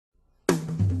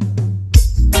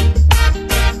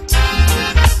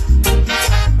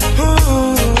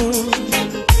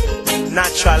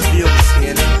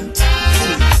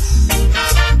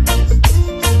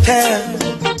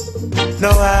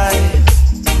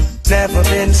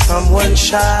been someone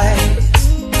shy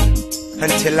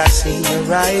until I seen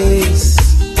your eyes.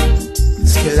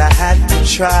 Still I had to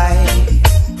try,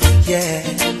 yeah.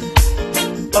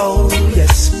 Oh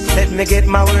yes, let me get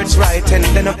my words right and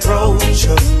then approach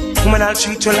you. Woman, I'll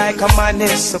treat you like a man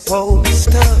is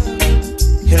supposed to.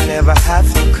 You'll never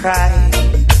have to cry,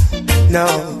 no.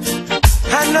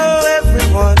 I know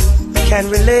everyone can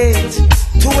relate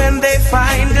to when they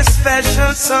find a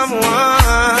special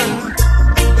someone.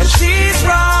 And she's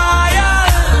royal,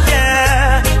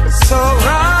 yeah, so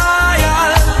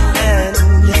royal. And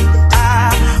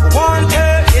I want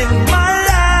her in my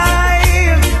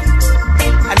life.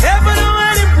 I never knew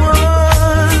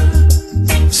anyone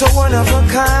so one of a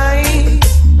kind,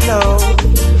 no.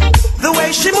 The way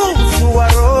she moves to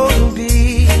her own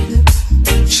beat,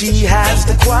 she has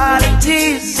the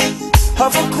qualities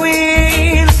of a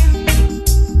queen.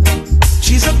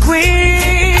 She's a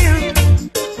queen.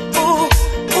 Ooh,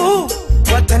 ooh,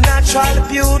 what a natural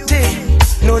beauty.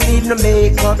 No need no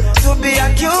makeup to be a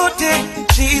cutie.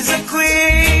 She's a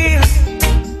queen.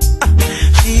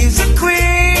 She's a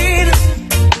queen.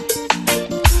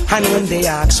 And when they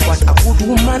ask what a good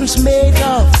woman's made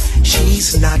of,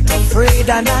 she's not afraid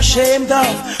and ashamed of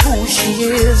who she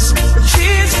is.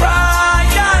 She's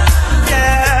royal,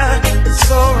 yeah,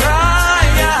 so royal.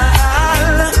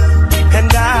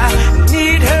 And I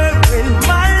need her in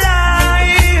my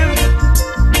life.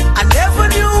 I never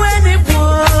knew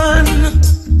anyone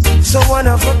so one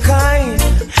of a kind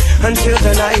until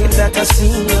the night that I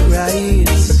seen your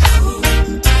eyes.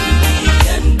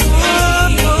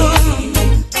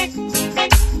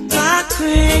 My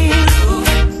queen,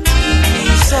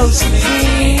 so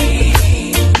supreme.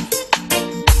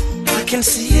 I can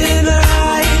see it in her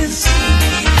eyes,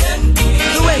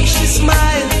 the way she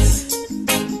smiles.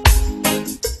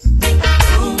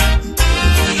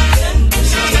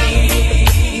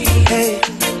 Hey,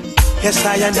 yes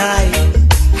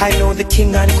I know the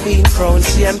king and queen crown,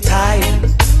 see I'm tired,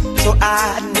 so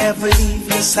I'd never leave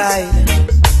your side.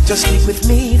 Just stick with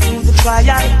me through the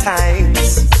trial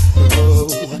times. Oh,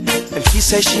 and she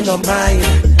says she no mind,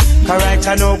 correct,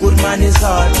 I know good man is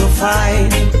hard to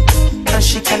find. And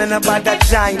she can't about that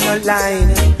giant no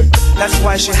line. That's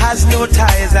why she has no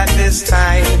ties at this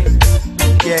time.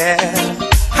 Yeah,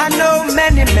 I know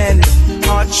many men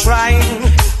are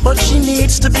trying, but she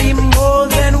needs to be more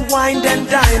than wine and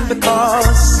dine,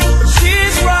 because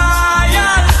she's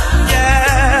royal,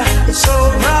 yeah, so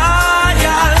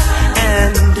royal.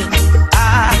 And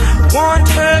I want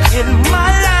her in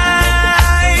my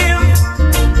life.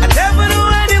 I never knew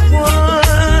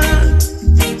anyone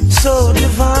so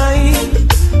divine.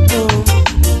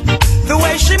 The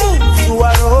way she moves to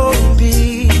her own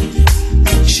beat,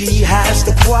 she has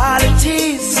the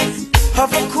qualities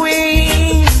of a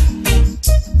queen,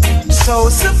 so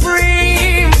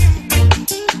supreme.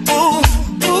 Ooh,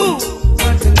 ooh,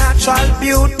 what a natural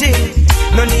beauty.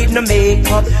 No need no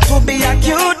makeup to be a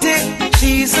cutie.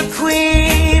 She's a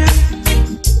queen,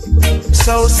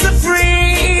 so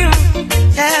supreme,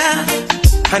 yeah.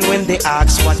 And when they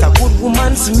ask what a good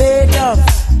woman's made of,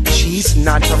 she's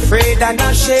not afraid and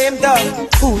ashamed of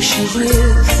who she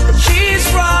is. She's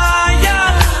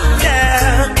royal,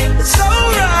 yeah, so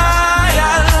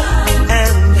royal.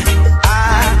 And I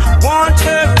want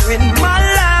her in my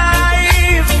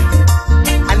life.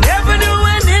 I never knew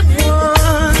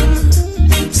anyone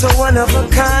so one of a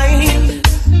kind.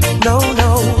 No,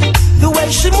 no, the way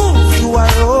she moves to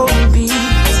her own beat,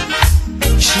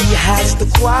 she has the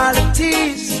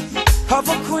qualities of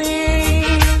a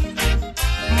queen,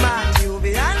 my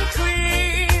Nubian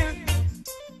queen.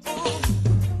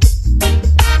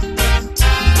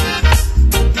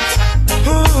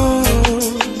 Ooh,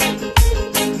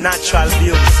 natural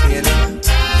beauty, you know.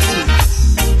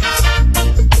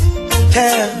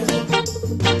 Tell,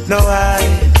 no,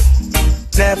 I've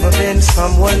never been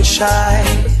someone shy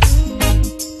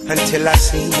until I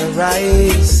seen your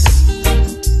eyes.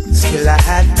 Still I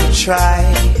had to try,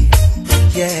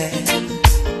 yeah.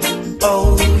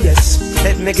 Oh yes,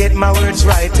 let me get my words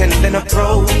right and then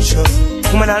approach you.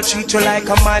 Woman, I'll treat you like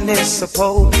a man is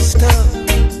supposed to.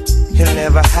 You'll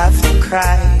never have to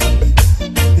cry,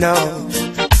 no.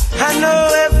 I know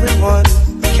everyone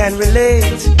can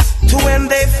relate to when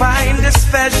they find a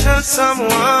special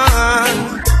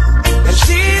someone. And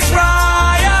she's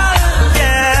royal,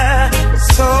 yeah,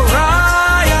 so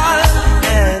royal.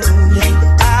 And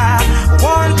I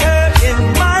want her in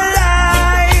my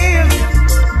life.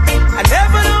 I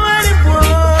never knew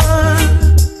anyone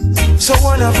so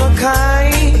one of a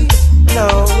kind, no.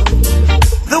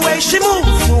 The way she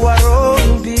moves to her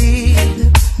own beat,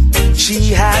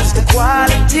 she has the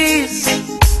qualities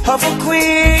of a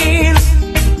queen,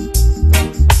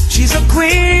 she's a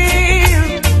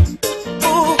queen.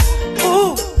 Ooh,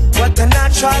 ooh, what a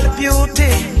natural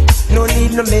beauty. No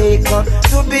need no makeup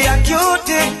to be a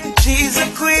cutie. She's a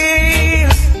queen.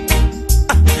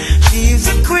 She's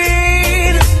a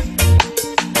queen.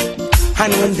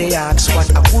 And when they ask what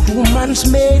a good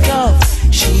woman's made of,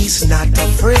 she's not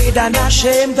afraid and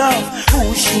ashamed of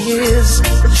who she is.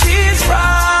 She's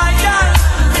royal,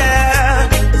 yeah,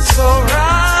 so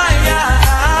royal.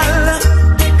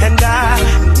 And I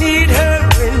need her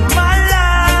in my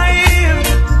life.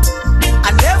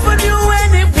 I never knew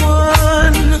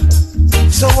anyone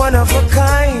so one of a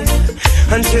kind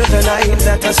until the night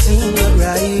that I seen her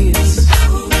rise.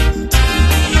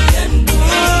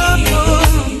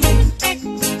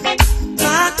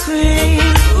 My queen,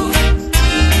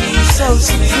 so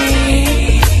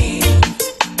supreme.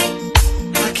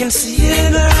 I can see it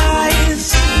in her eyes,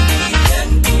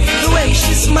 the way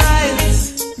she smiles.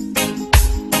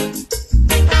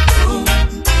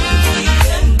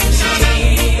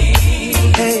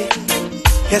 Hey,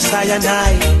 yes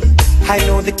I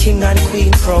know the king and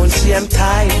queen crown, see I'm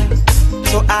tired,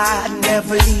 so I'd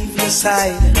never leave your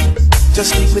side.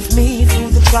 Just stick with me through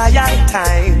the trial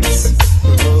times.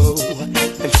 Oh,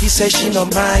 and she says she no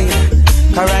mind,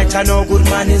 correct, I know good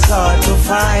man is hard to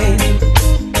find.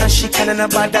 And she can't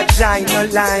about that giant no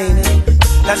line.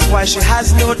 That's why she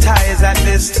has no ties at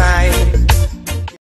this time.